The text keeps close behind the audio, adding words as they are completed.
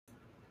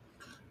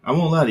I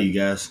won't lie to you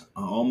guys.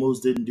 I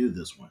almost didn't do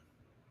this one.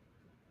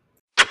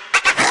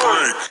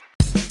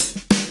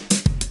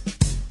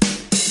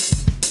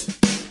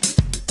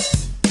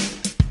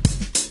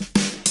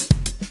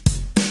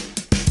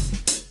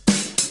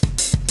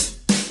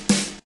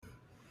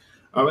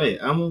 All right,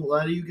 I won't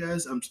lie to you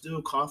guys. I'm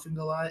still coughing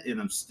a lot,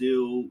 and I'm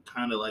still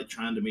kind of like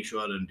trying to make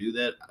sure I don't do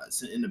that.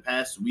 In the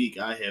past week,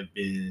 I have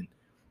been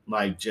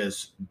like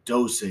just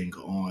dosing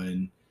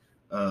on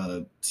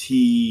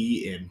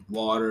tea and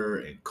water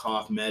and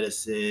cough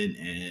medicine,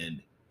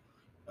 and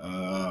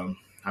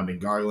I've been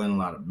gargling a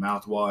lot of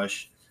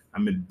mouthwash.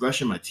 I've been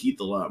brushing my teeth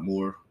a lot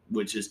more,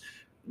 which is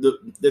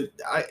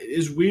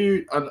it's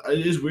weird.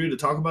 It is weird to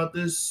talk about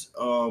this,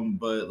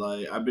 but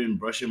like I've been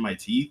brushing my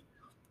teeth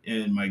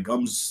and my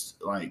gums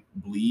like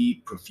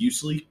bleed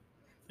profusely,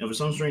 and for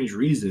some strange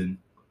reason,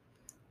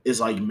 it's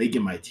like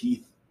making my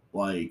teeth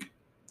like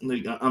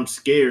I'm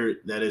scared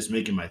that it's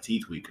making my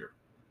teeth weaker.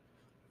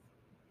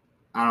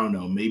 I don't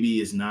know. Maybe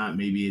it's not.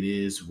 Maybe it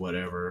is.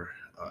 Whatever.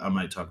 I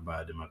might talk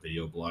about it in my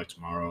video blog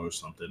tomorrow or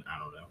something. I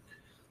don't know.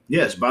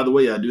 Yes, by the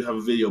way, I do have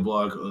a video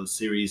blog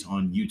series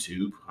on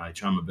YouTube. I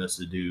try my best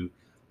to do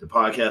the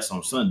podcast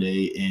on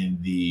Sunday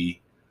and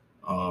the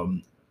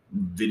um,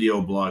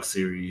 video blog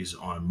series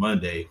on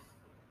Monday.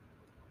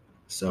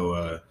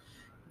 So,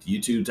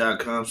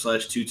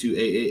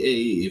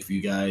 youtube.com/22AAA if you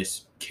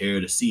guys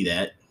care to see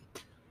that,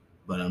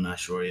 but I'm not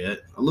sure yet.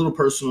 A little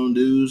personal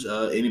news.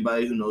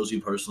 Anybody who knows you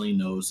personally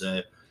knows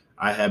that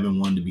I have been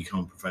wanting to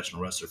become a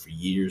professional wrestler for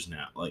years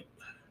now. Like,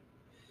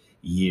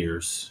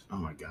 years. Oh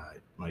my God.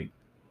 Like,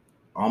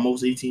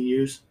 almost 18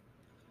 years.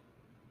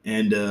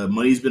 And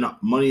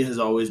money has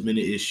always been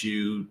an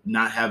issue.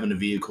 Not having a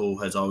vehicle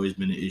has always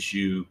been an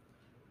issue.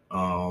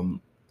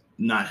 Um,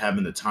 Not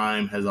having the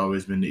time has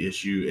always been the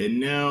issue. And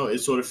now it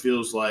sort of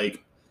feels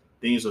like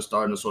things are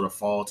starting to sort of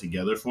fall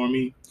together for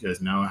me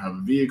because now I have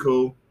a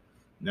vehicle.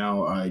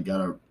 Now I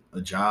got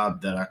a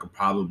job that I could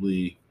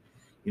probably,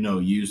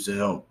 use to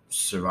help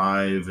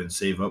survive and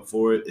save up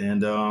for it.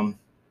 And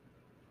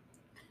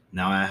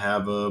now I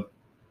have I'm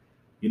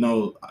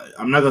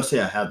not gonna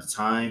say I have the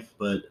time,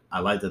 but I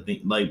like to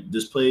think like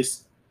this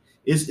place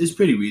is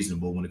pretty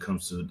reasonable when it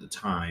comes to the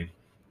time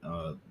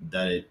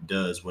that it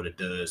does what it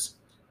does.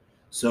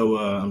 So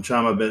I'm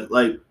trying my best.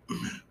 Like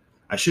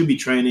I should be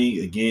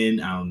training again.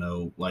 I don't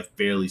know, like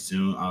fairly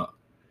soon,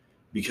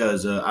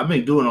 because I've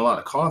been doing a lot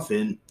of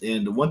coughing,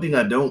 and the one thing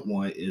I don't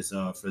want is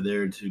for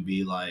there to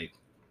be like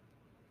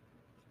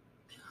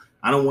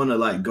I don't want to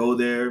like go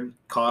there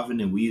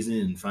coughing and wheezing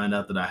and find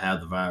out that I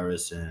have the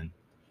virus and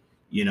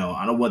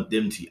I don't want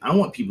I don't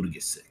want people to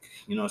get sick.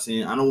 You know what I'm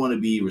saying? I don't want to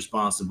be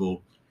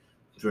responsible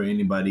for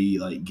anybody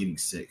like getting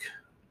sick.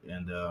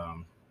 And,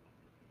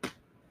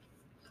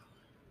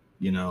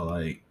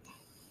 like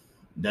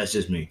that's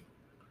just me.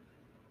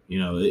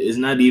 It's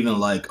not even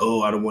like,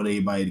 oh, I don't want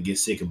anybody to get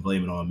sick and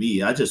blame it on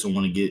me. I just don't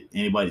want to get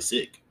anybody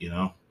sick.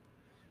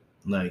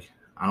 Like,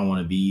 I don't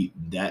want to be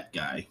that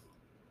guy.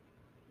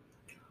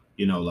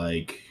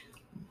 Like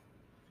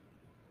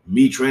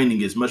me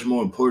training is much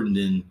more important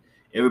than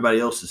everybody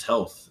else's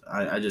health.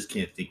 I just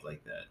can't think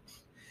like that.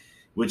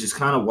 Which is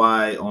kind of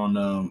why on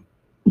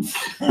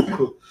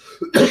oh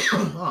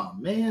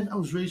man, I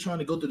was really trying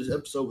to go through this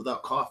episode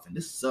without coughing.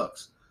 This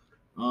sucks.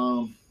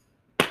 Um,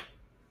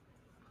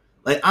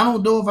 like I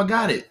don't know if I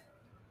got it,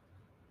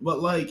 but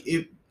like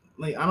if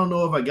like I don't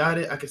know if I got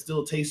it, I can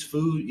still taste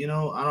food. I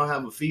don't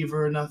have a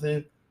fever or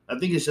nothing. I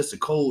think it's just a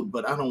cold,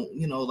 but I don't.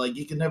 Like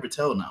you can never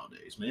tell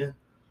nowadays, man.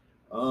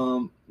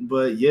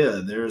 But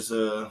yeah, there's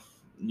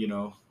you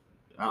know,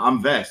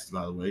 I'm vaxxed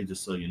by the way,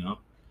 just so you know,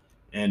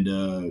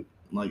 and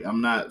like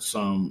I'm not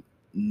some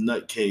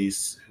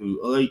nutcase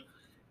who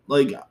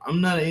like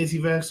I'm not an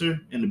anti-vaxxer,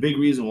 and the big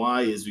reason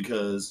why is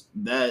because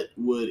that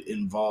would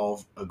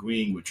involve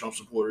agreeing with Trump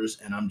supporters,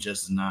 and I'm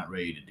just not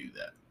ready to do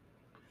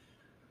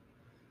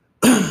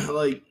that.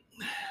 Like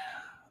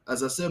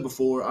as I said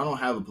before, I don't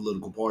have a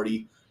political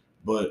party,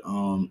 but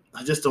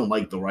I just don't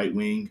like the right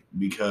wing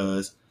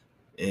because,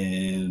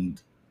 and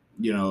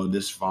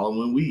this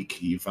following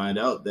week you find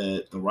out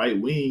that the right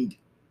wing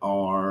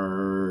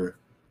are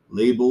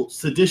labeled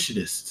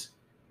seditionists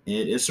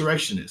and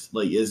insurrectionists.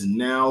 Like is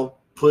now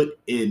put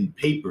in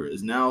paper,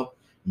 is now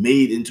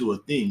made into a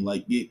thing.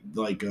 Like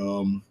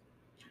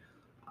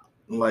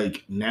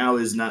now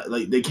is not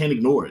like they can't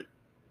ignore it.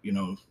 You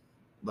know,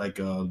 like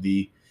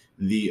the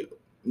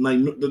like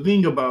the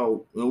thing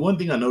about the one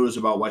thing I noticed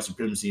about white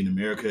supremacy in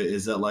America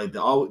is that like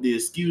the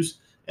excuse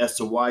as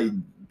to why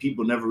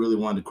people never really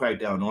wanted to crack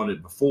down on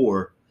it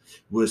before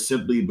was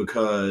simply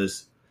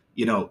because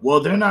well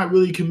they're not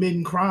really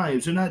committing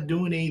crimes, they're not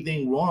doing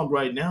anything wrong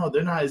right now,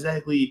 they're not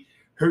exactly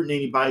hurting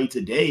anybody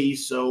today,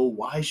 so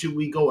why should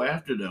we go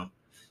after them?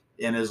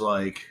 And it's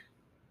like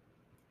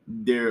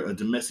they're a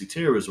domestic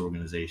terrorist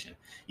organization.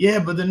 Yeah,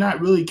 but they're not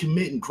really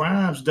committing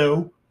crimes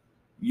though.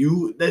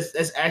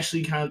 That's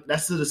actually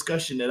that's the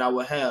discussion that I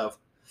would have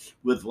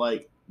with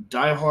like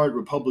diehard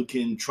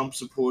Republican Trump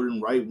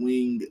supporting right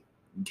wing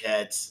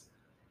cats,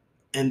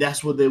 and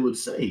that's what they would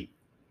say.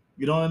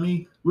 You know what I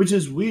mean? Which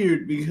is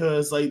weird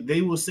because like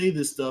they will say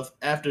this stuff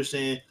after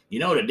saying,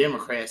 the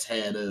Democrats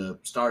had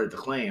started the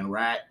Klan,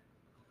 right?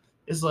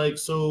 It's like,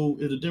 so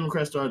if the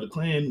Democrats started the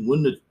Klan,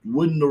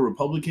 wouldn't the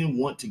Republican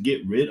want to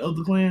get rid of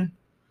the Klan?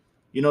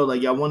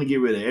 Like y'all want to get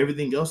rid of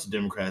everything else the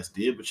Democrats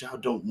did, but y'all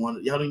don't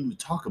even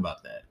talk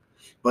about that.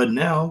 But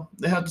now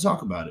they have to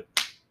talk about it.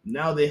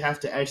 Now they have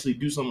to actually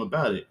do something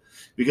about it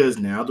because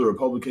now the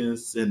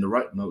Republicans and the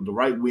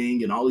right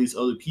wing and all these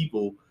other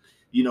people,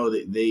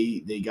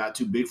 they got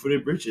too big for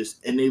their britches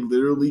and they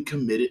literally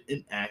committed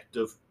an act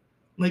of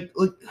like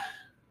look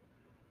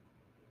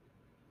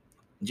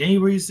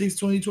January 6th,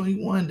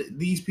 2021.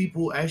 These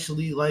people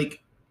actually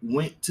like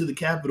went to the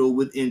Capitol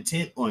with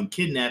intent on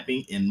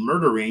kidnapping and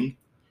murdering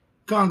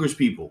Congress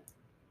people.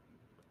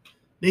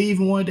 They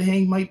even wanted to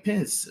hang Mike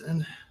Pence,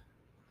 and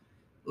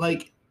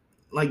like,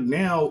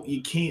 now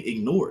you can't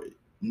ignore it.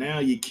 Now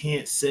you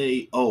can't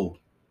say, "Oh,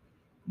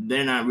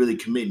 they're not really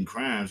committing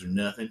crimes or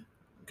nothing,"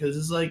 because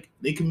it's like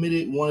they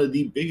committed one of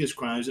the biggest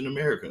crimes in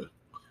America.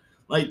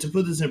 Like to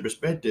put this in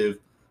perspective,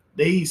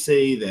 they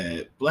say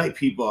that black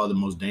people are the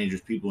most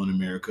dangerous people in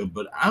America,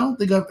 but I don't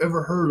think I've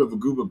ever heard of a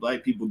group of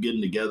black people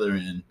getting together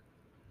and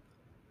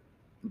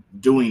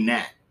doing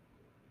that.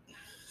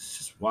 It's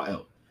just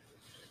wild.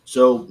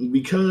 So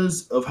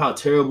because of how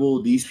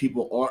terrible these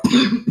people are,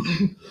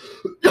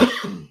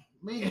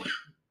 man,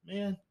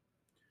 man,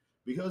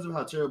 because of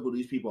how terrible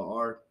these people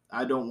are,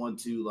 I don't want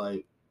to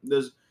like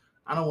there's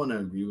I don't want to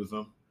agree with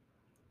them,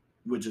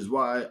 which is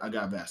why I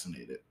got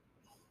vaccinated.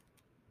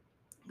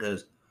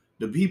 Because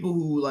the people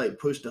who like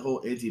push the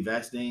whole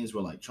anti-vax things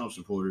were like Trump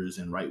supporters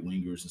and right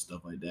wingers and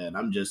stuff like that.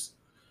 And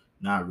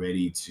not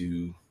ready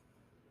to.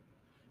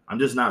 I'm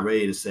just not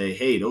ready to say,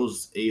 hey,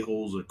 those a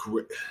holes are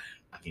correct.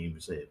 I can't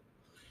even say it.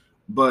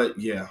 But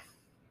yeah,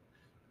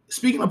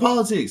 speaking of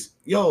politics,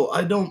 yo,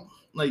 I don't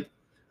like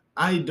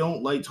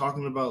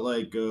talking about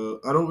I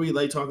don't really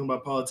like talking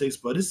about politics,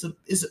 but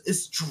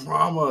it's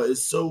drama.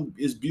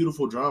 It's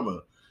beautiful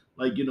drama.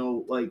 Like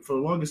like for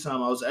the longest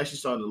time, I was actually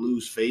starting to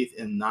lose faith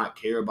and not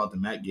care about the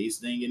Matt Gaetz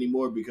thing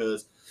anymore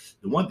because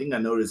the one thing I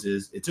noticed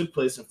is it took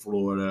place in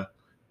Florida,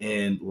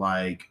 and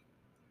like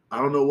I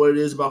don't know what it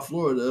is about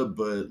Florida,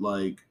 but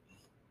like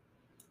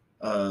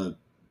uh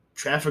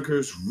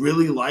traffickers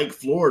really like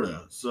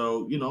Florida.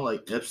 So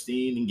like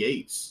Epstein and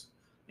Gates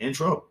and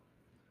Trump,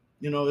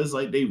 it's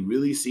like they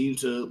really seem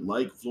to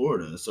like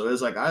Florida. So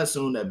it's like I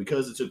assume that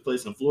because it took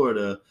place in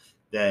Florida,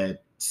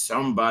 that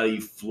somebody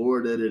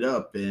Floridaed it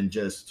up and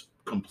just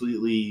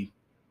completely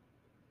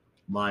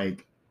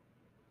like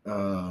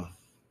I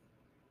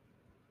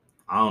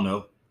don't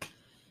know,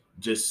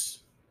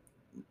 just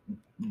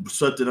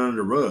swept it under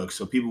the rug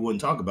so people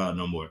wouldn't talk about it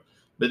no more.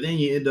 But then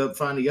you end up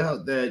finding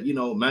out that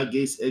Matt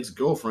Gates' ex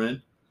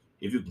girlfriend,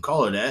 if you can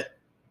call her that,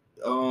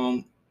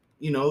 um,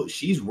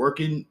 she's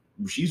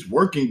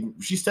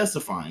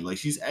testifying, like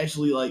she's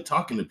actually like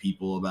talking to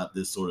people about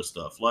this sort of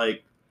stuff.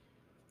 Like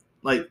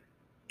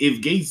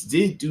if Gates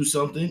did do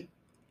something,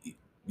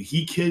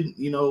 he could,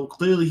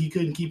 clearly he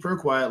couldn't keep her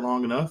quiet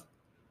long enough.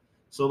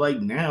 So like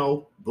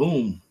now,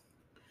 boom.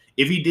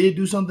 If he did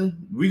do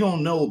something, we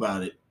gonna know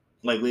about it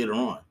like later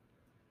on.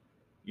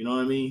 You know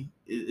what I mean?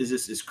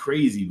 It's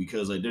crazy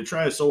because like they're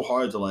trying so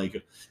hard to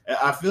like.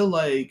 I feel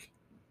like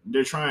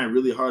they're trying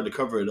really hard to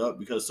cover it up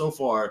because so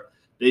far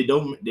they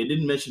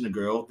didn't mention the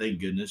girl. Thank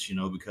goodness,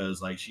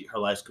 because like her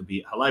life could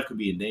be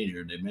in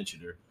danger. They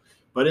mentioned her,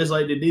 but it's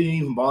like they didn't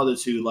even bother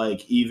to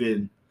like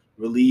even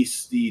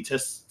release the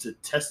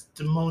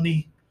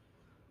testimony.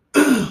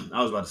 I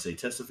was about to say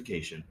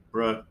testification,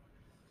 bruh.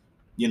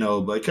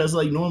 Because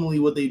like normally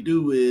what they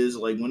do is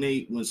like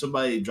when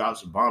somebody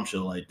drops a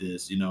bombshell like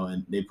this,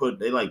 and they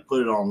like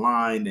put it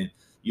online and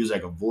use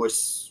like a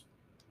voice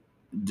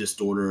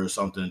distorter or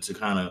something to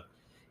kind of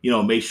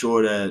make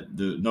sure that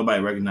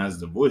nobody recognizes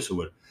the voice or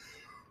what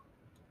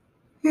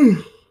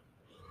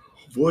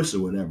voice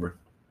or whatever.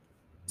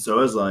 So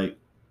it's like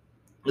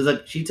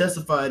she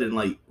testified and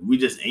like we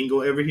just ain't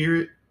gonna ever hear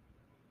it.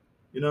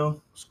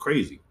 It's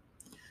crazy.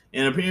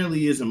 And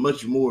apparently is a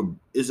much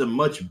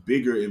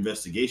bigger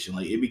investigation.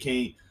 Like it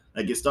became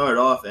like it started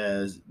off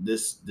as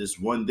this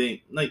one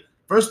thing. Like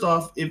first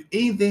off, if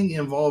anything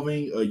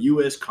involving a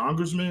U.S.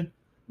 congressman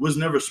was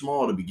never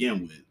small to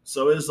begin with,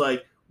 so it's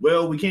like,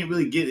 well, we can't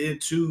really get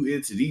into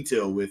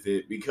detail with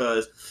it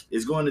because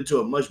it's going into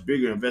a much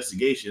bigger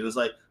investigation. It's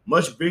like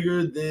much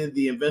bigger than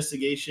the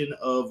investigation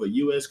of a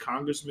U.S.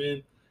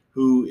 congressman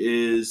who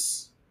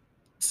is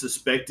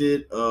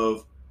suspected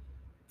of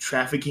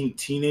trafficking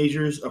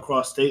teenagers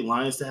across state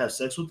lines to have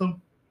sex with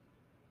them?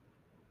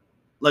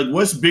 Like,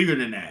 what's bigger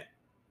than that?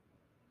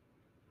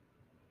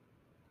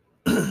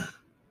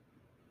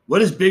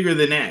 What is bigger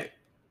than that?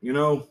 You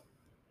know,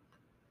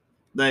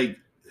 like,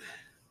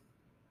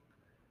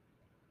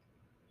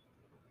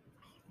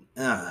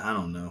 I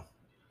don't know.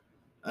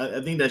 I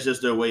think that's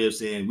just their way of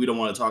saying we don't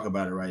want to talk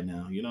about it right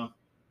now.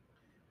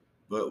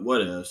 But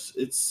what else?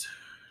 It's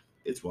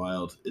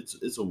wild.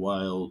 It's a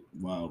wild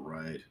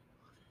ride.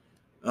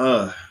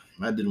 Uh,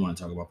 I didn't want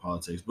to talk about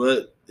politics,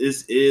 but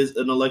this is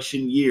an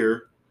election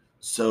year.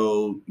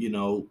 So,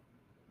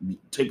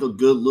 take a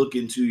good look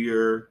into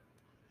your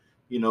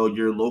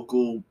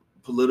local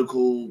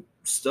political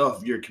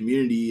stuff, your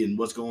community, and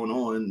what's going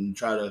on, and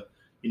try to,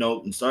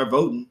 and start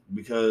voting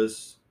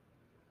because,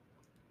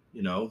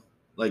 you know,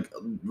 like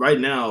right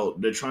now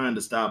they're trying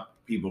to stop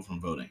people from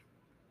voting.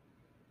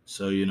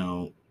 So,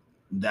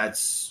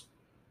 that's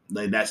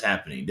that's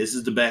happening. This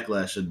is the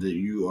backlash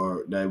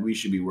that we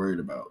should be worried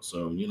about.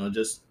 So,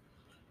 just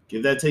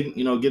get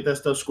that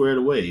stuff squared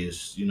away.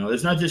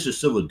 It's not just your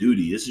civil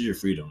duty. This is your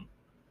freedom.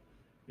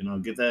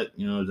 Get that,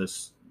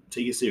 just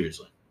take it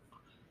seriously.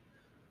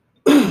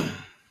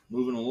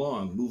 Moving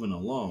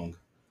along.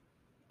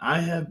 I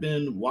have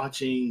been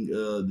watching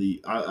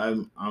I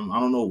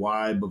don't know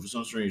why, but for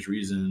some strange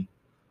reason,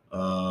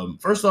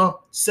 first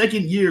off,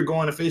 second year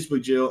going to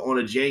Facebook jail on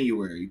a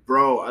January,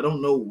 bro. I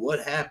don't know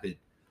what happened.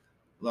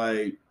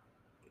 Like,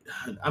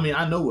 I mean,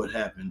 I know what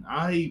happened.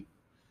 I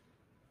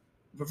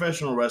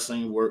professional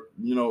wrestling work,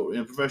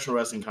 in professional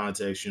wrestling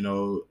context,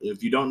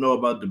 if you don't know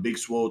about the Big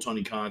Swole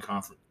Tony Khan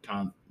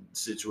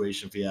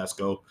situation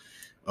fiasco,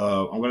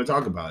 I'm going to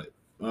talk about it.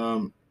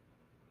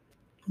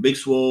 Big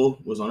Swole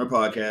was on her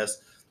podcast.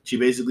 She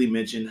basically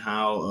mentioned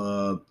how,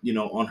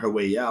 on her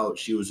way out,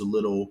 she was a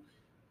little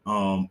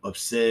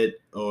upset,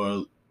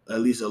 or at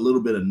least a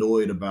little bit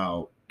annoyed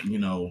about,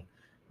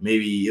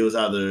 maybe it was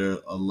either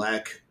a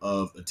lack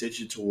of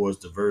attention towards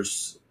the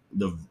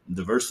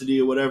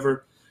diversity or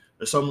whatever,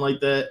 or something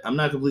like that. I'm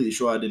not completely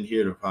sure. I didn't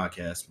hear the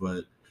podcast,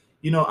 but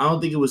I don't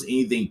think it was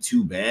anything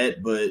too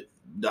bad. But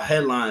the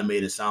headline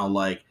made it sound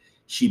like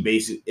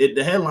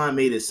the headline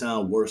made it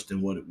sound worse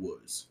than what it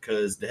was,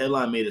 because the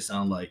headline made it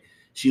sound like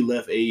she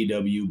left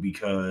AEW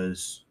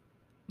because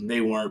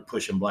they weren't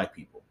pushing black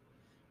people.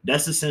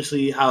 That's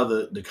essentially how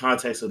the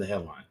context of the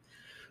headline.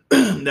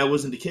 That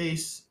wasn't the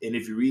case, and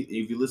if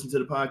you listen to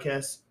the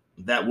podcast,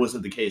 that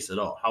wasn't the case at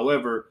all.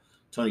 However,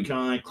 Tony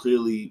Khan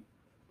clearly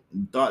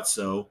thought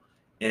so,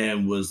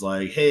 and was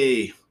like,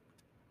 "Hey,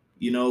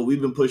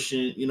 we've been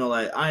pushing.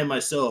 Like I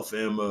myself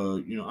am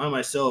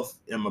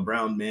a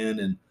brown man,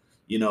 and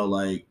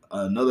like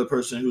another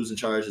person who's in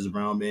charge is a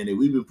brown man, and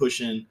we've been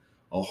pushing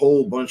a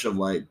whole bunch of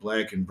like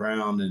black and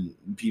brown and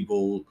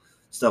people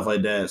stuff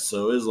like that.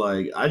 So it's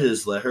like I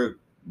just let her,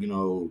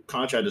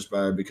 contract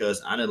expire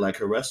because I didn't like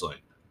her wrestling,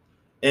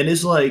 and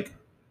it's like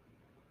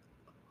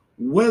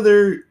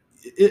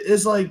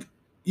it's like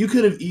you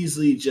could have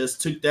easily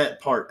just took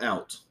that part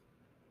out,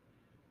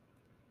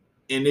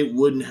 and it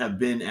wouldn't have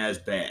been as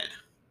bad.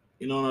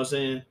 You know what I'm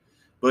saying?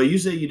 But you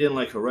say you didn't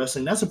like her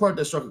wrestling. That's the part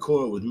that struck a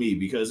chord with me,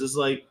 because it's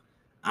like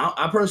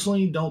I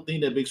personally don't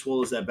think that Big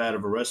Swole is that bad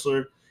of a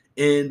wrestler,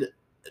 and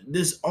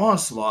this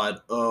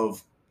onslaught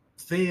of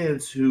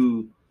fans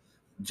who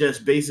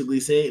just basically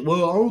say,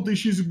 "Well, I don't think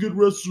she's a good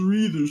wrestler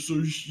either."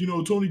 So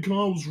Tony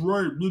Khan was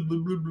right. Blah blah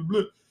blah blah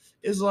blah.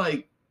 It's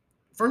like,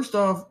 first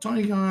off,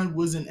 Tony Khan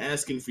wasn't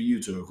asking for you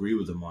to agree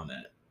with him on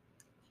that.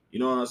 You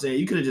know what I'm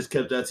saying? You could have just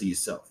kept that to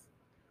yourself.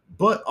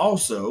 But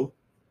also,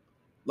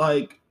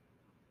 like,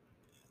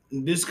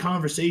 this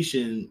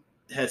conversation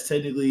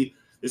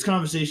this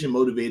conversation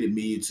motivated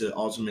me to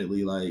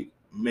ultimately like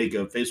make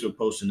a Facebook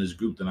post in this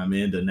group that I'm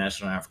in, the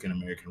National African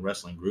American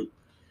Wrestling Group,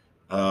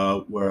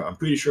 where I'm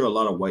pretty sure a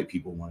lot of white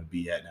people want to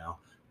be at now.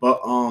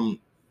 But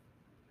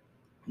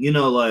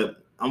like,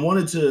 I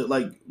wanted to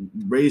like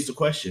raise the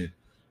question.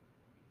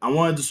 I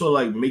wanted to sort of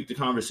like make the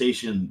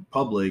conversation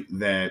public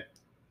that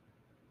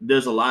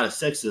there's a lot of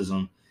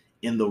sexism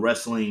in the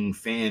wrestling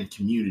fan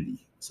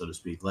community, so to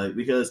speak. Like,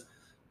 because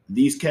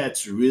these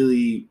cats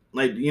really,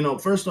 like,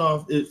 first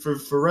off,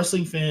 for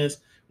wrestling fans,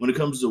 when it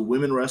comes to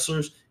women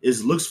wrestlers,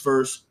 is looks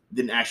first,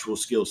 then actual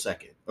skill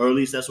second, or at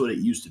least that's what it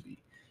used to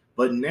be.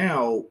 But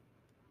now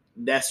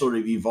that sort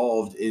of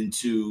evolved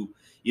into,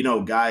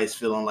 guys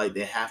feeling like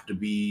they have to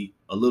be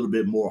a little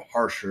bit more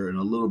harsher and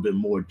a little bit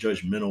more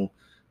judgmental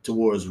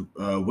towards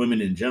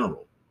women in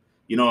general.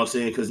 You know what I'm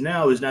saying? Because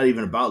now it's not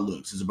even about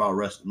looks; it's about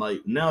wrestling.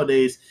 Like,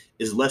 nowadays,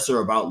 it's lesser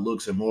about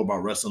looks and more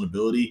about wrestling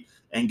ability.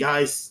 And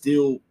guys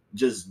still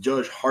just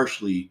judge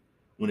harshly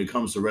when it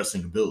comes to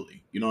wrestling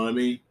ability. You know what I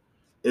mean?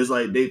 It's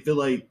like they feel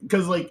like,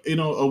 because like,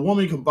 a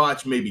woman can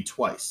botch maybe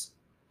twice.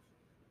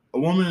 A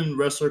woman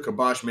wrestler could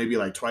botch maybe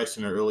like twice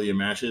in her earlier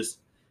matches,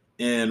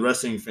 and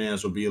wrestling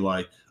fans will be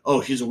like,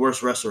 "Oh, she's the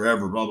worst wrestler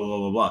ever." Blah blah blah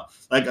blah blah.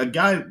 Like, a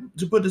guy,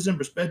 to put this in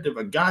perspective,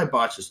 a guy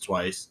botches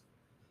twice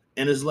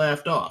and is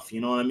laughed off.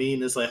 You know what I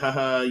mean? It's like,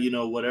 haha,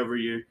 whatever.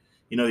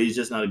 He's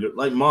just not a good,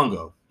 like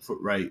Mongo,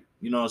 right?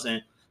 You know what I'm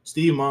saying?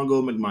 Steve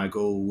Mongo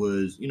McMichael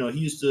was, he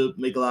used to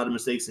make a lot of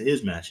mistakes in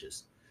his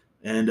matches,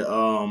 and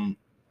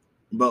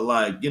but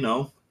like, it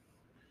was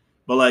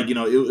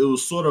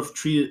sort of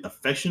treated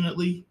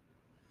affectionately.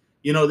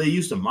 They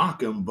used to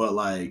mock him, but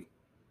like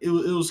it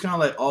was kind of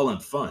like all in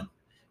fun.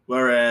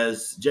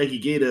 Whereas Jackie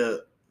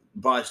Gata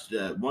botched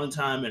that one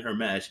time in her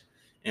match,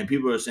 and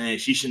people are saying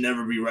she should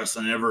never be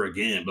wrestling ever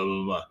again. Blah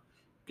blah blah.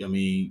 I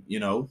mean,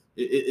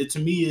 to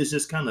me, it's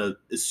just kind of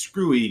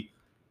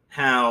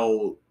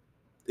how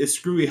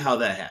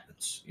that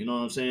happens. You know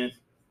what I'm saying?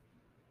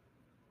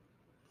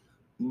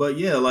 but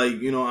yeah, like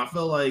I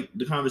feel like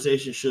the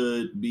conversation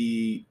should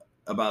be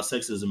about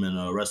sexism in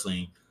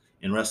wrestling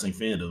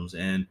fandoms.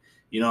 And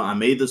I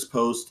made this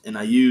post and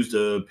I used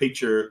a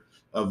picture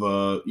of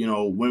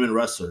women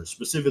wrestlers,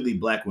 specifically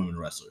black women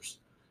wrestlers,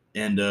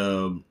 and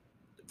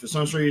for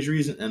some strange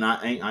reason, and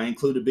I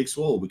included Big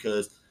Swole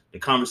because the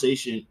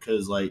conversation,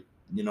 because like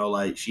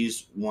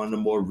she's one of the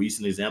more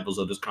recent examples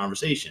of this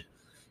conversation.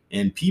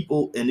 And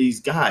people and these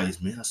guys,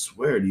 man, I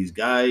swear, these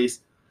guys,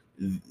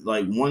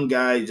 like one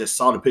guy just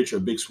saw the picture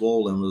of Big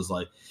Swole and was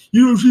like,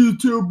 she's a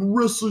terrible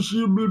wrestler.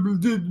 She's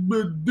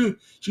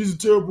a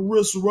terrible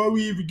wrestler. Why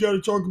we even got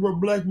to talk about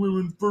black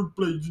women in the first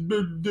place?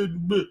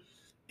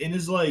 And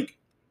it's like,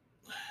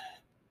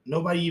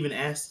 nobody even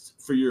asked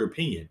for your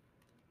opinion,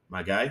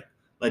 my guy.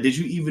 Like, did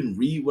you even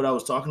read what I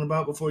was talking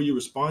about before you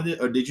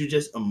responded? Or did you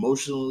just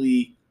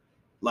emotionally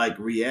like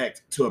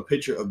react to a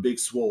picture of Big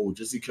Swole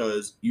just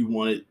because you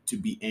wanted to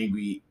be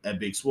angry at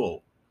Big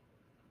Swole?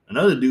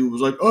 Another dude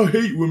was like, I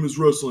hate women's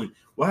wrestling.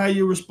 Why are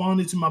you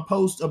responding to my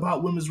post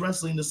about women's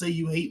wrestling to say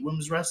you hate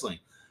women's wrestling?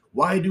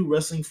 Why do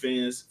wrestling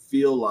fans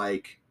feel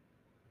like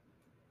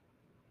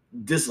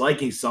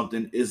disliking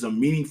something is a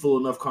meaningful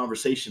enough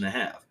conversation to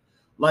have?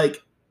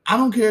 Like, I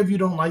don't care if you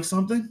don't like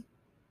something,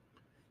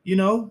 you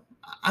know?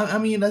 I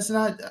mean, that's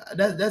not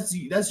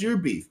that's your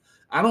beef.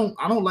 I don't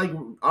like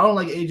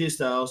AJ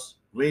Styles,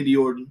 Randy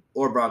Orton,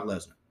 or Brock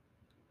Lesnar.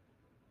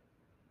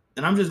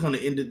 And I'm just gonna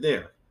end it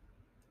there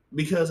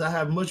because I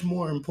have much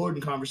more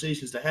important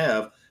conversations to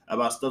have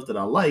about stuff that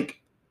I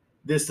like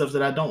than stuff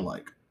that I don't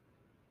like.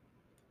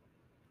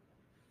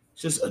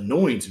 It's just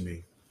annoying to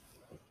me.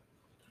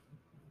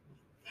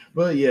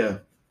 But yeah,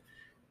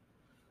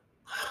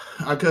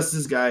 I cussed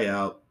this guy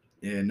out,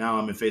 and now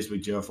I'm in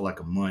Facebook jail for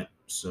like a month.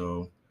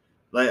 So,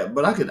 like,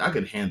 but I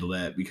could handle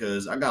that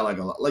because I got like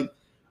a lot. Like,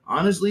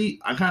 honestly,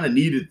 I kind of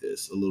needed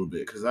this a little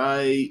bit because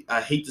I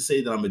hate to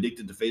say that I'm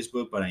addicted to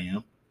Facebook, but I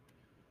am.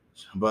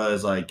 But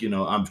it's like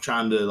I'm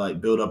trying to like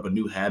build up a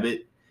new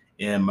habit,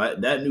 and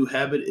that new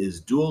habit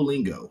is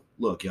Duolingo.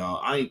 Look, y'all,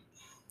 I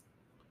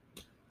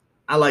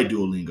like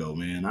Duolingo,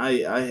 man.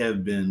 I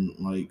have been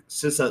like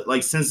since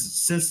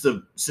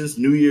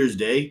New Year's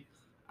Day,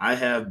 I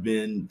have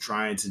been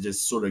trying to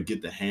just sort of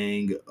get the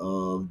hang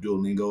of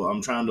Duolingo.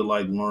 I'm trying to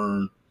like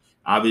learn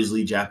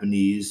obviously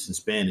Japanese and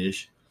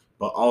Spanish,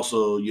 but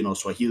also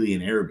Swahili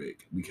and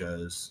Arabic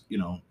because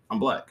I'm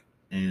black.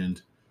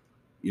 And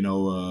you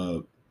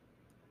know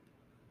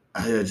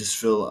I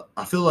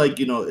feel like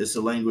it's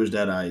a language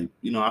that I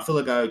feel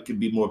like I could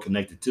be more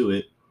connected to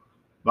it.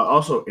 But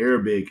also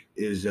Arabic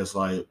is just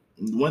like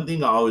one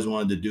thing I always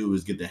wanted to do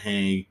is get the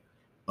hang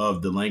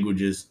of the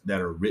languages that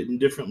are written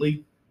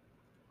differently.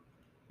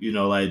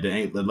 Like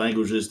the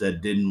languages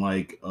that didn't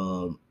like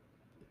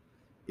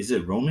is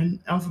it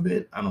Roman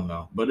alphabet? I don't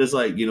know. But it's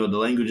like, the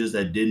languages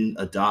that didn't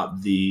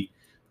adopt the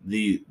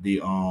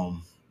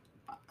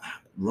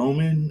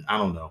Roman, I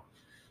don't know.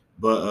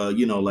 But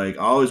like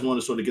I always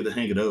want to sort of get the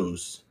hang of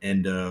those.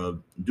 And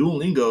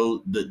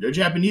Duolingo, their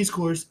Japanese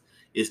course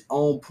is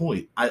on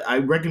point. I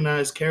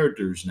recognize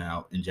characters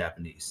now in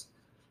Japanese.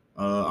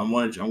 I'm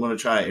gonna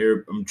try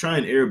Arab. I'm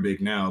trying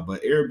Arabic now,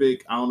 but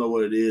Arabic I don't know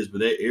what it is,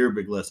 but their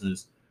Arabic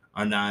lessons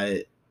are not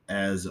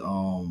as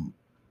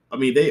I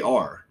mean they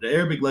are. The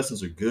Arabic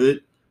lessons are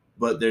good,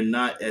 but they're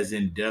not as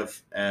in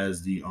depth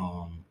as the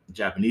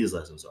Japanese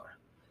lessons are.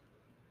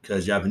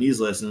 Because Japanese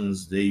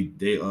lessons they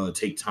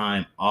take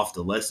time off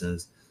the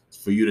lessons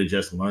for you to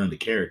just learn the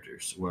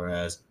characters,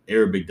 whereas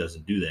Arabic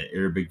doesn't do that.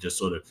 Arabic just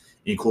sort of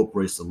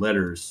incorporates the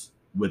letters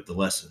with the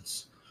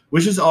lessons,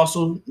 which is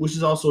also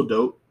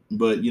dope.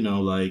 But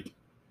like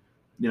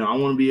I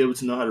want to be able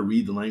to know how to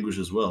read the language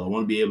as well. I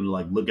want to be able to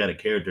like look at a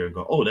character and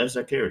go, oh, that's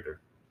that character.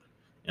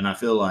 And I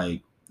feel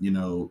like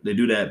they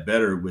do that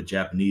better with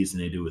Japanese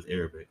than they do with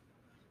Arabic.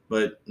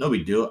 But no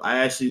big deal.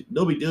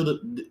 No big deal.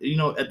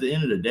 At the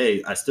end of the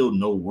day, I still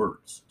know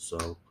words.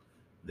 So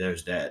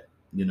there's that.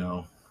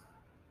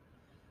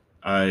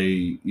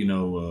 I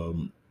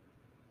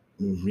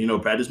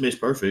practice makes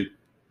perfect.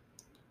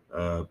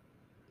 Uh,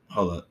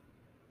 hold up,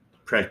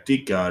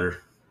 practicar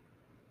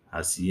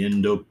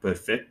haciendo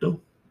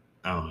perfecto.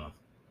 I don't know.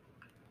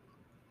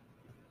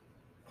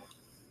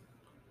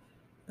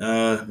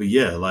 But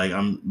yeah, like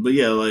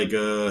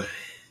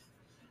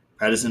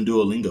practicing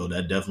Duolingo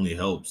that definitely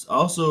helps.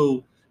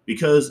 Also,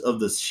 because of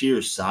the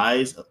sheer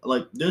size,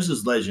 like there's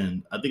this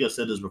legend. I think I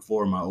said this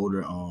before in my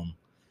older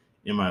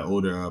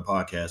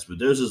podcast, but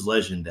there's this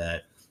legend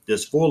that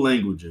there's four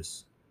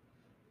languages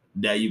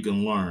that you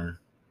can learn.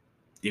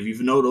 If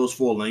you know those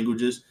four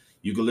languages,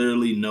 you can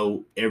literally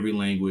know every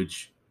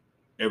language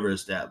ever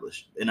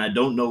established. And I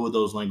don't know what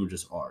those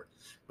languages are,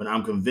 but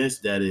I'm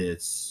convinced that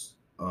it's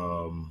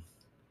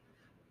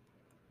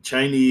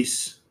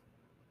Chinese,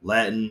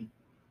 Latin,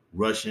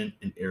 Russian,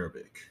 and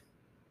Arabic.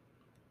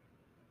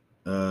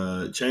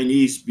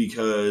 Chinese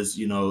because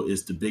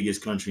it's the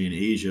biggest country in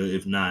Asia,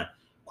 if not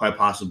quite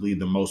possibly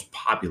the most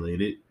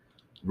populated.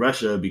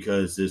 Russia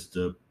because it's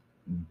the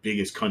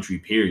biggest country,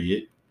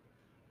 period,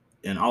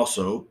 and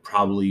also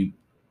probably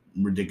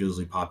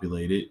ridiculously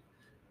populated.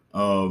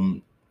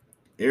 Um,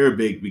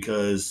 Arabic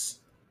because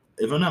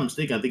if I'm not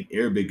mistaken, I think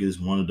Arabic is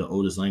one of the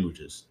oldest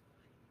languages,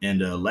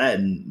 and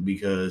Latin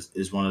because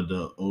it's one of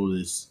the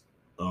oldest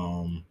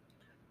um,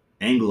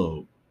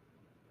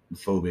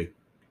 Anglophobic,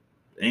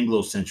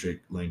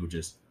 Anglo-centric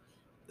languages.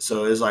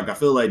 So it's like I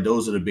feel like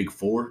those are the big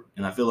four,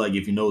 and I feel like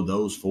if you know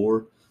those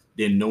four,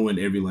 then knowing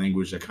every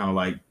language that kind of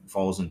like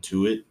falls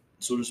into it,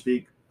 so to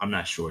speak. I'm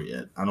not sure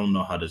yet. I don't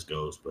know how this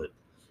goes, but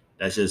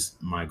that's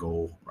just my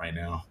goal right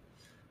now.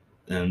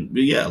 And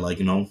but yeah, like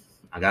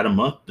I got a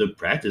month to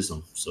practice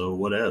them. So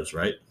what else,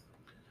 right?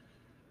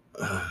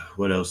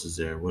 What else is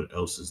there? What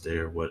else is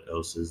there? What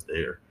else is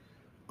there?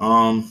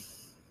 Um,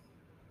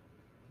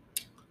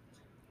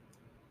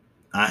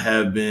 I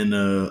have been.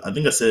 I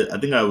think I said. I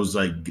think I was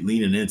like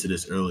leaning into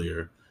this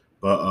earlier,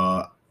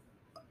 but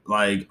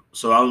like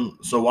so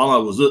while I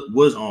was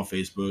on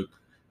Facebook,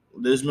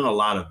 there's been a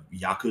lot of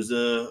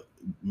Yakuza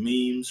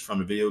memes from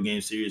the video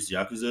game series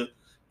Yakuza,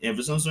 and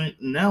for some reason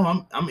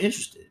now I'm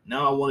interested.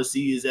 Now I want to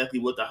see exactly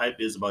what the hype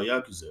is about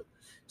Yakuza.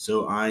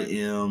 So I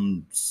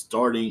am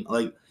starting.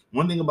 Like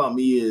one thing about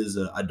me is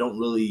I don't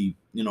really,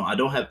 I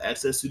don't have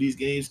access to these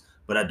games,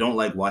 but I don't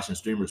like watching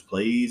streamers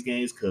play these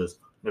games because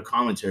the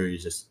commentary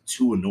is just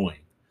too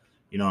annoying.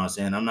 You know what I'm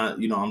saying? I'm not,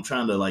 I'm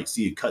trying to like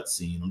see a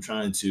cutscene. I'm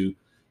trying to,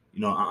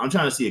 I'm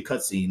trying to see a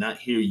cutscene, not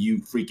hear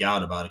you freak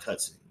out about a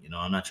cutscene.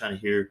 I'm not trying to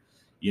hear,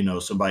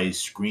 somebody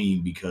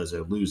scream because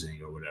they're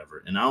losing or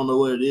whatever. And I don't know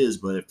what it is,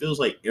 but it feels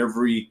like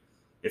every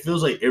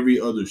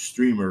other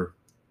streamer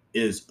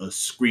is a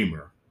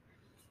screamer.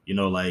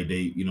 Like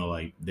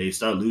they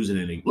start losing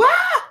and they, Wah!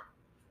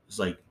 It's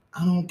like,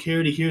 I don't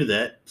care to hear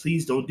that.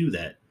 Please don't do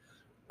that.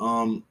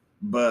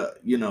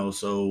 But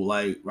so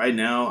like right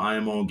now I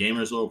am on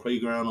Gamers Little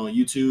Playground on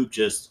YouTube,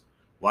 just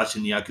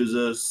watching the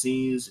Yakuza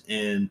scenes,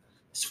 and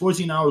it's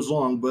 14 hours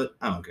long, but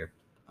I don't care.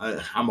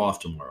 I'm off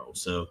tomorrow,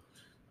 so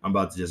I'm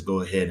about to just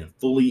go ahead and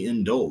fully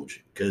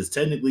indulge because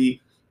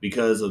technically,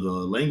 because of the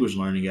language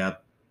learning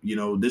app,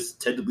 this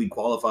technically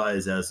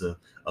qualifies as a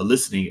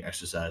listening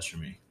exercise for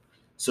me.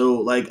 So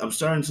like I'm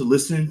starting to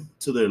listen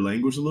to their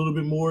language a little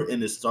bit more,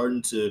 and it's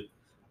starting to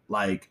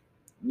like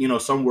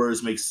some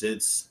words make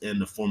sense and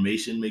the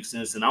formation makes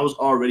sense. And I was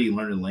already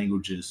learning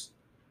languages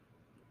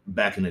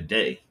back in the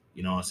day.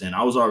 You know what I'm saying?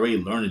 I was already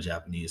learning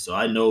Japanese, so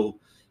I know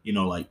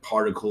like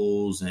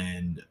particles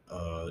and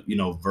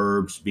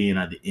verbs being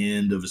at the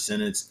end of a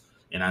sentence,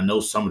 and I know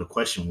some of the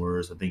question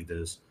words. I think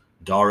there's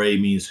dare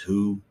means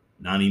who,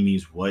 nani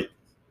means what,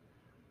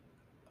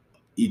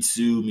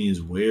 itsu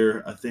means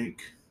where. I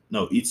think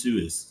no,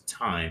 itsu is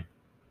time.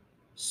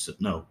 So,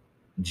 no,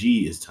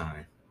 g is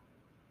time.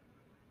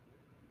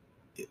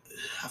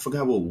 I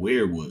forgot what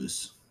where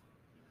was.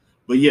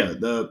 But yeah,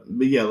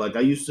 like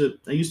I used to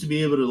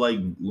be able to like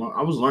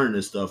I was learning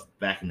this stuff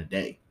back in the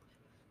day.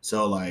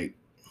 So like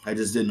I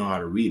just didn't know how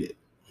to read it.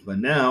 But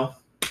now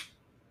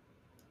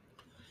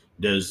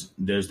there's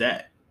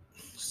that.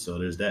 So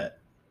there's that.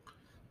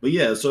 But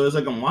yeah, so it's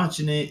like I'm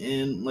watching it,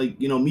 and like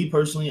me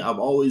personally, I've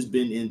always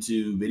been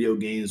into video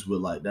games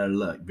with like that are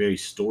like very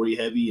story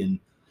heavy and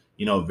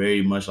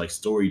very much like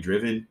story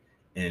driven.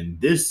 And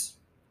this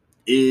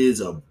is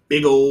a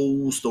big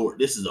old story.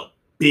 This is a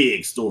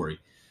big story.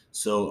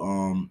 So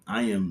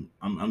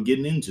I'm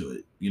getting into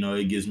it.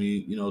 It gives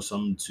me,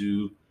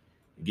 it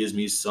gives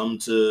me some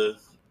to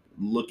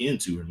look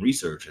into and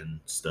research and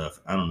stuff.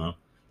 I don't know.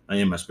 I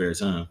am my spare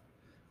time.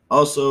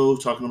 Also,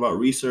 talking about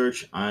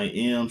research, I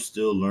am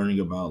still learning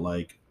about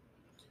like,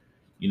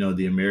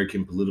 the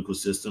American political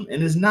system,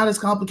 and it's not as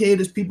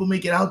complicated as people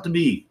make it out to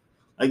be.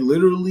 Like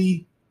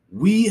literally,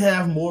 we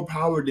have more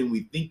power than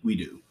we think we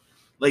do.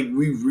 Like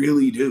we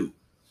really do.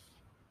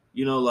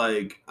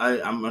 Like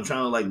I'm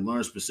trying to like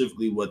learn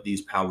specifically what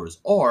these powers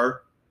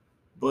are,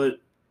 but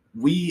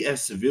we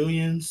as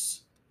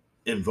civilians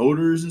and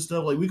voters and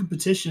stuff, like we can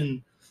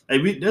petition.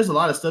 Like there's a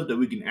lot of stuff that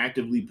we can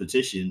actively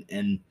petition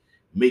and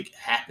make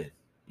happen.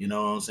 You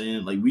know what I'm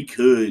saying? Like we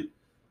could,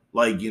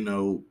 like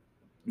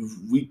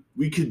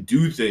we could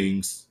do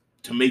things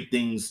to make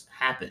things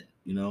happen.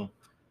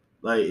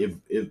 Like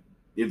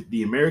if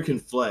the American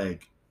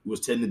flag was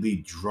technically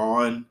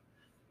drawn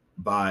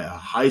by a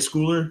high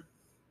schooler,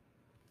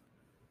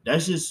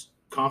 that's just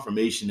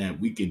confirmation that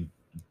we can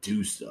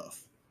do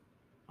stuff.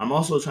 I'm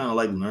also trying to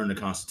like learn the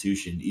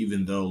Constitution,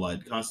 even though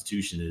like the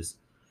Constitution is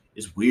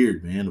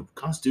weird, man. The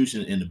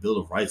Constitution and the Bill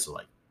of Rights are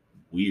like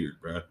weird,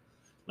 bro.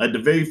 Like the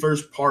very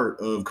first part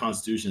of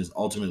Constitution is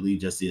ultimately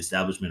just the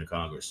establishment of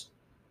Congress.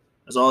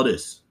 That's all it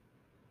is.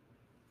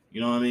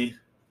 You know what I mean?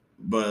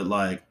 But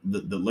like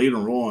the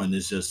later on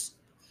is just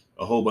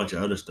a whole bunch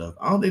of other stuff.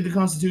 I don't think the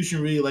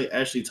Constitution really like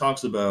actually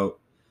talks about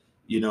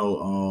you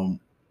know,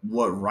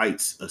 what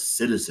rights a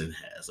citizen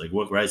has, like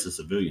what rights a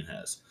civilian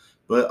has.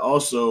 But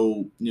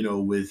also,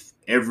 with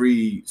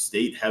every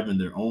state having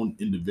their own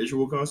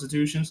individual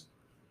constitutions,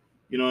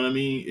 you know what I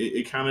mean?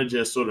 It kind of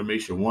just sort of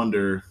makes you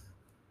wonder,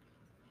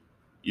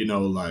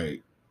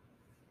 like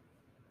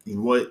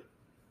what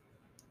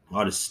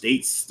are the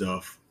states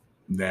stuff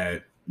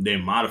that they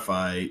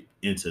modified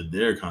into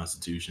their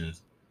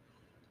constitutions,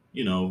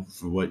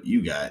 for what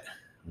you got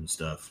and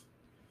stuff.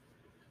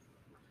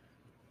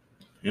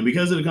 And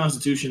because of the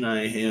Constitution,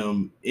 I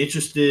am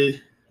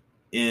interested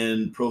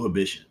in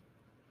prohibition.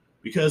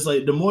 Because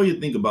like the more you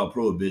think about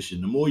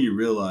prohibition, the more you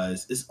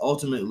realize it's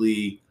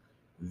ultimately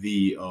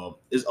the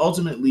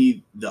ultimate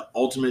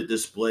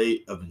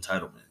display of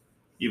entitlement.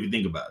 If you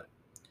think about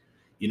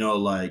it,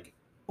 like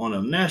on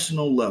a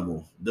national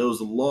level, there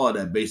was a law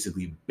that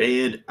basically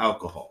banned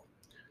alcohol.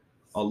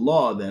 A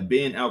law that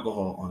banned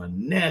alcohol on a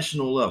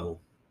national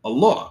level. A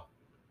law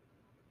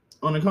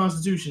on the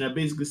Constitution that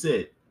basically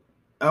said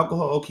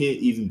alcohol can't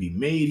even be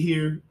made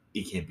here.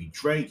 It can't be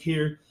drank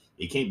here.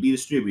 It can't be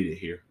distributed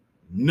here.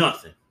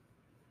 Nothing.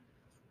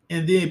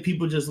 And then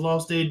people just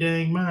lost their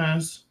dang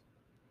minds,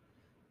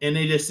 and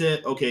they just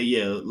said, "Okay,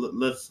 yeah,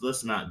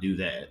 let's not do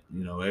that."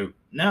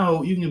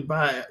 Now you can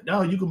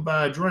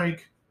buy a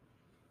drink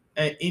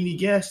at any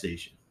gas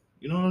station.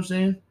 You know what I'm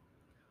saying?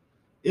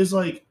 It's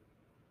like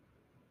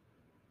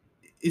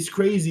it's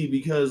crazy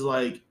because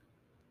like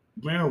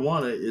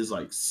marijuana is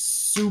like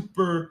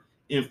super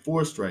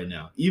enforced right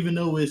now, even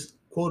though it's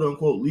quote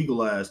unquote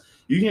legalized.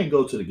 You can't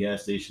go to the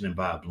gas station and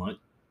buy a blunt.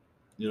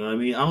 You know what I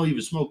mean? I don't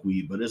even smoke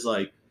weed, but it's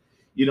like,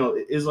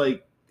 it's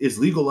like it's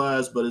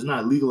legalized, but it's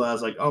not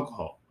legalized like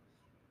alcohol.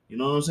 You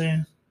know what I'm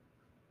saying?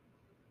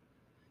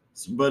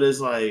 But it's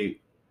like,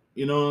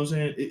 you know what I'm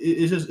saying?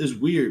 It's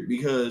weird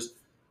because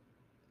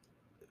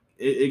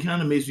it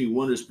kind of makes me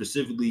wonder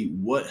specifically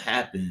what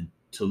happened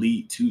to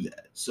lead to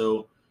that.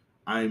 So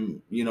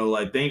I'm,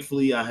 like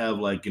thankfully I have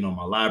like,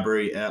 my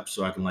library app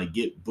so I can like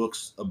get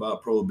books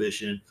about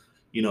prohibition.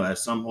 At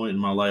some point in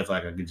my life,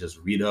 like I could just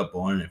read up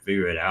on it and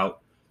figure it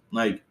out.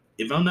 Like,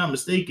 if I'm not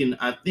mistaken,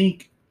 I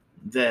think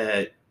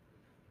that,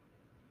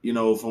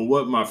 from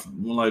what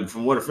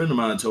a friend of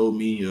mine told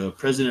me,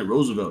 President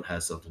Roosevelt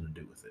had something to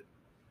do with it.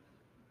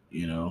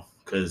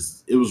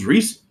 Because it was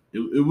recent.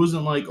 It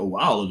wasn't like a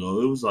while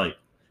ago. It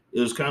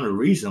was kind of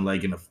recent,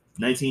 like in the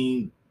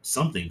 19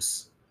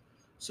 somethings.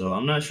 So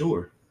I'm not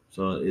sure.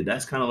 So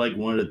that's kind of like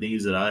one of the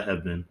things that I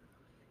have been,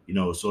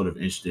 sort of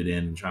interested in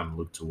and trying to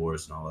look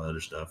towards and all that other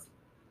stuff.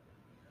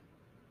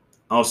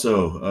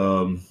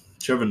 Also,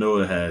 Trevor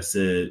Noah has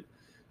said,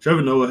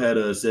 Trevor Noah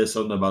had said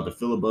something about the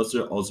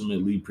filibuster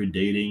ultimately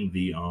predating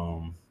the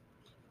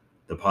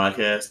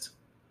podcast,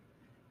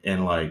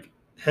 and like,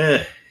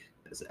 hey,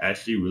 that's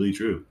actually really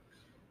true.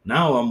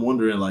 Now I'm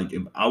wondering, like,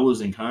 if I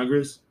was in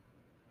Congress,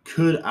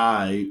 could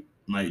I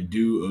like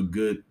do a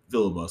good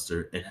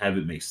filibuster and have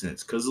it make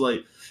sense? Because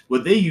like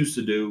what they used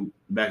to do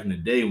back in the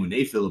day when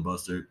they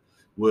filibustered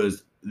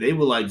was they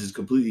would like just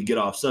completely get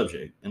off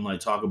subject and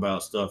like talk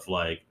about stuff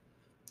like,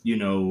 you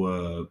know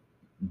uh,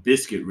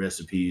 biscuit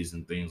recipes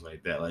and things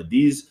like that.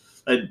 These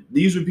are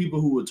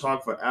people who would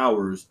talk for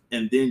hours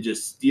and then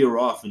just steer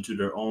off into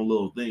their own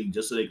little thing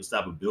just so they could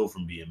stop a bill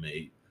from being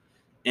made.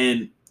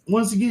 And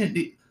once again,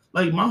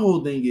 like my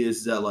whole thing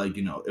is that like,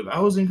 if I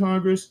was in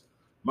Congress,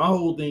 my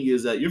whole thing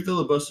is that your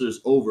filibuster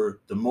is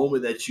over the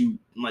moment that you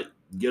like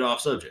get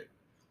off subject.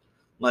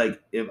 Like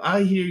if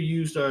I hear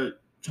you start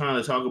trying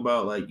to talk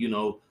about like,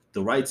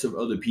 the rights of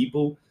other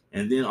people,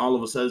 and then all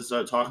of a sudden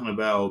start talking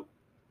about,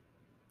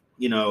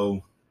 you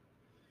know,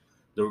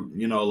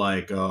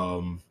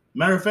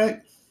 matter of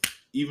fact,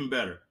 even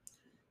better.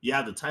 You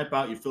have to type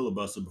out your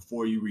filibuster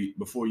before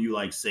you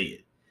like say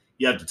it.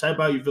 You have to type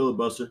out your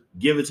filibuster,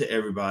 give it to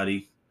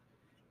everybody,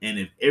 and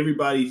if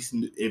everybody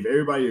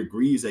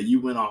agrees that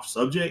you went off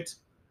subject,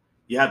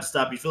 you have to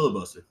stop your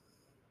filibuster.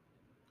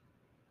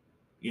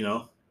 You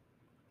know,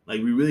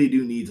 like we really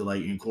do need to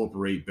like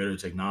incorporate better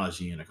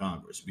technology into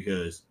Congress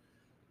because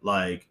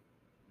like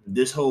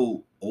this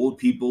whole old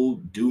people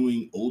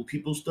doing old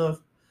people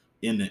stuff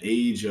in the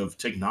age of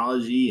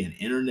technology and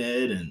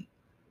internet and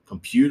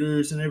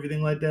computers and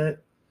everything like that.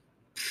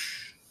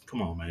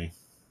 Come on, man.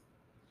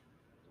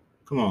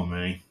 Come on,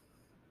 man.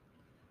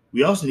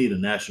 We also need a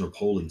national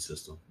polling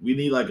system. We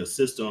need like a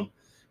system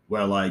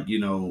where like,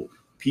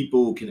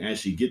 people can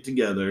actually get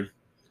together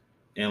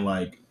and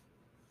like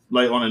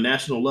on a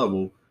national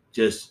level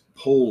just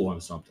poll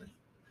on something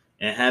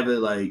and have it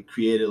like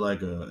created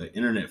like an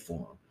internet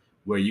forum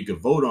where you could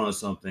vote on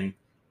something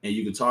and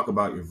you can talk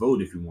about your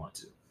vote if you want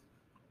to.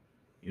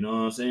 You know what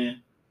I'm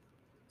saying?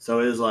 So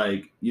it's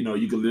like, you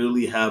could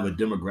literally have a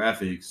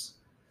demographics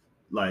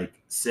like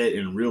set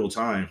in real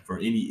time for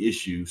any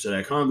issue so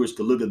that Congress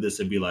could look at this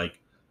and be like,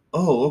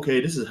 oh,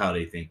 okay, this is how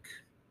they think.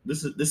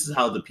 This is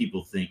how the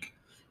people think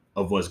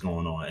of what's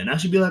going on. And that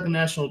should be like a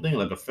national thing,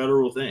 like a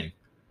federal thing.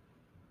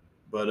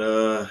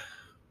 But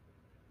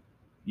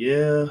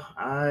yeah,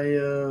 I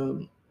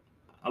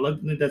like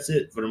to think that's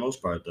it for the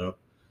most part though.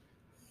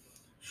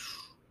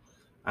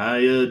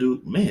 I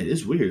do man,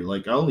 it's weird.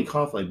 Like I only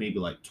cough like maybe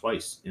like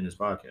twice in this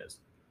podcast.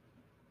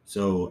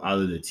 So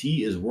either the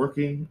tea is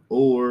working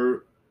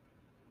or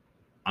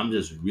I'm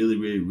just really,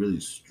 really,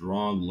 really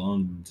strong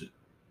lunged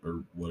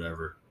or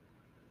whatever.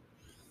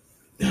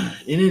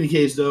 In any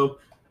case, though,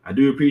 I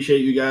do appreciate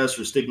you guys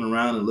for sticking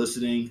around and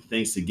listening.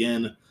 Thanks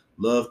again.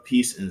 Love,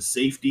 peace, and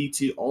safety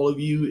to all of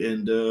you.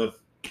 And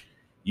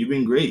you've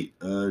been great.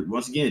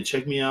 Once again,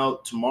 check me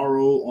out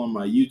tomorrow on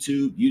my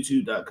YouTube,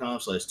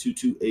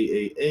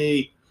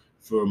 youtube.com/22AAA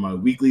for my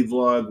weekly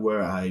vlog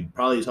where I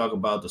probably talk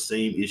about the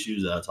same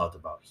issues that I talked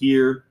about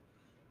here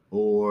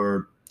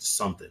or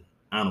something.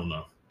 I don't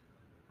know.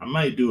 I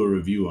might do a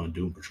review on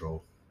Doom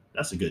Patrol.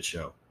 That's a good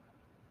show.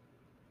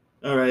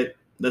 All right,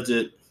 that's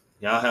it.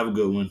 Y'all have a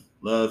good one.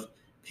 Love,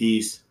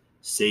 peace,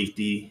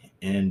 safety,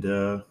 and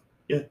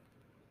yeah.